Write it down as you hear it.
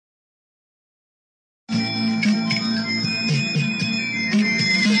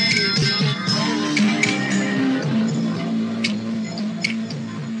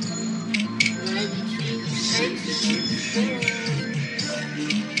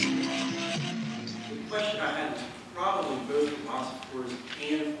sponsors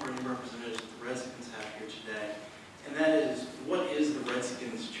and for any representatives that the Redskins have here today. And that is, what is the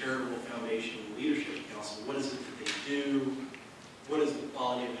Redskins Charitable Foundation Leadership Council? What is it that they do? What is the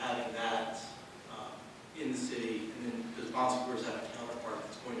quality of having that in the city? And then does Secours have a counterpart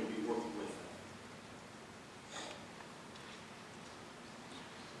that's going to be working with them?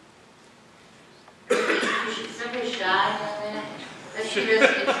 Somebody shy in there? Let's do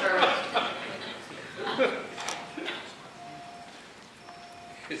Redskins first.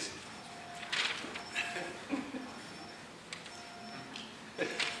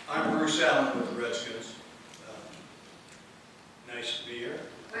 I'm Bruce Allen with the Redskins. Nice to be here.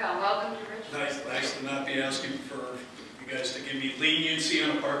 Well, welcome to Richmond. Nice to not be asking for you guys to give me leniency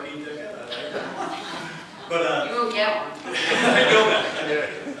on a parking ticket. I like that. But you won't get one. I know that.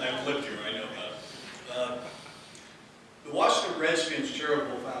 I've lived here. I know that. The Washington Redskins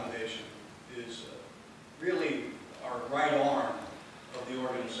Charitable Foundation is really our right arm of the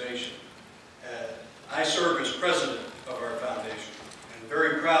organization. I serve as president of our foundation. I'm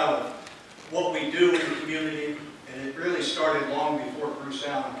very proud of what we do in the community, and it really started long before Bruce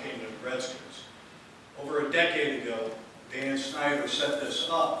Allen came to the Redskins. Over a decade ago, Dan Snyder set this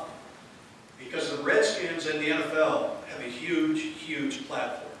up because the Redskins and the NFL have a huge, huge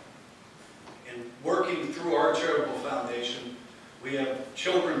platform. And working through our charitable foundation, we have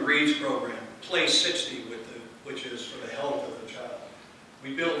Children Reads program, Play 60, which is for the health of the child.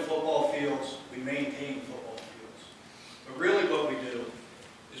 We build football fields, we maintain football fields. But really what we do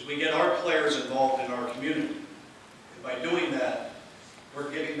is we get our players involved in our community. And by doing that, we're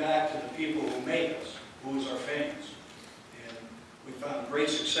giving back to the people who make us, who is our fans. And we found great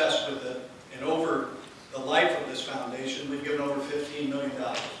success with it. And over the life of this foundation, we've given over $15 million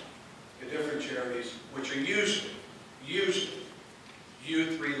to different charities, which are usually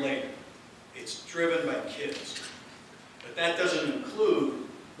youth-related. It's driven by kids. But that doesn't include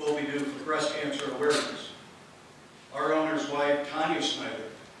what we do for breast cancer awareness. Our owner's wife, Tanya Snyder,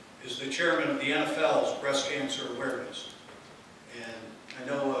 is the chairman of the NFL's breast cancer awareness. And I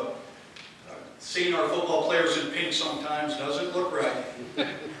know seeing our football players in pink sometimes doesn't look right,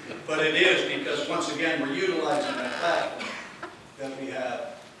 but it is because, once again, we're utilizing that platform that we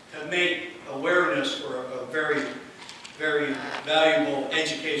have to make awareness for a very, very valuable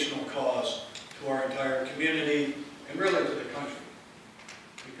educational cause to our entire community and really to the country.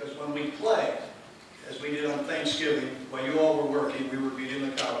 Because when we play, as we did on Thanksgiving, while you all were working, we were beating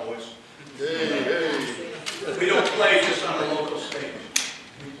the Cowboys. We don't play just on a local stage.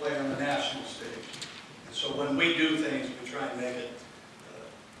 We play on the national stage. And so when we do things, we try and make it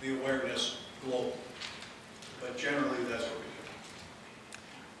the awareness global. But generally, that's what we do.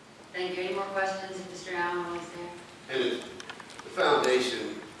 Thank you. Any more questions, Mr. Allen, while he's there? And the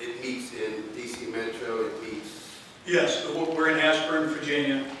foundation, it meets in D.C. Metro, it meets... Yes, we're in Ashburn,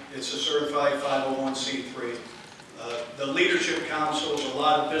 Virginia. It's a certified 501c3. The Leadership Council is a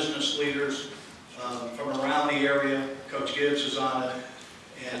lot of business leaders from around the area. Coach Gibbs is on it.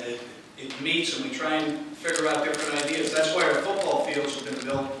 And it meets and we try and figure out different ideas. That's why our football fields have been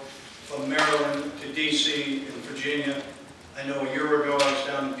built from Maryland to D.C. and Virginia. I know a year ago I was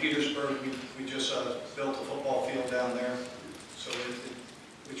down in Petersburg. We just built a football field down there. So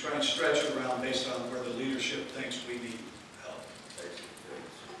we try and stretch it around based on where the leadership thinks we need help.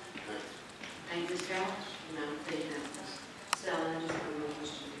 Thank you, Mr. Allen. No, thank you. So I just have one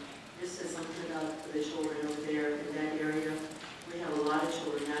question. This says something about the children over there in that area. We have a lot of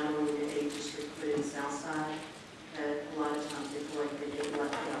children, not only in the 8th district, but in the South Side, that a lot of times they feel like they get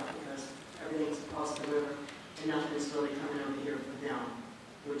left out because everything's across the river and nothing is really coming over here for them.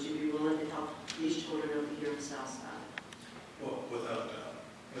 Would you be willing to help these children over here in the South Side? Well, without a doubt.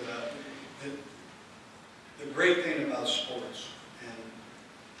 The great thing about sports, and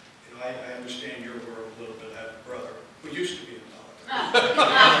you know, I understand your world a little bit. I have a brother who used to be in politics.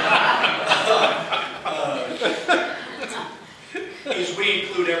 Is we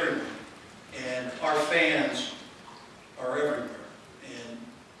include everyone, and our fans are everywhere, and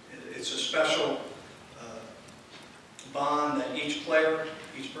it's a special bond that each player,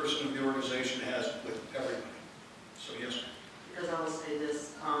 each person of the organization has with everybody. So yes, ma'am. Because I will say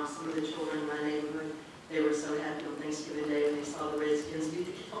this, some of the children in my neighborhood, they were so happy on Thanksgiving Day when they saw the Redskins beat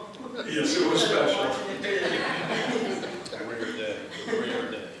the Cowboys. Yes, it was special. We're your day. We're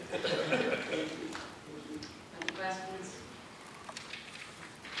your day. Any questions?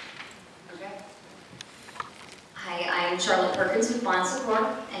 Okay. Hi, I am Charlotte Perkins with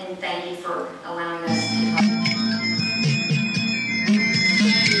Secours, and thank you for allowing us to talk.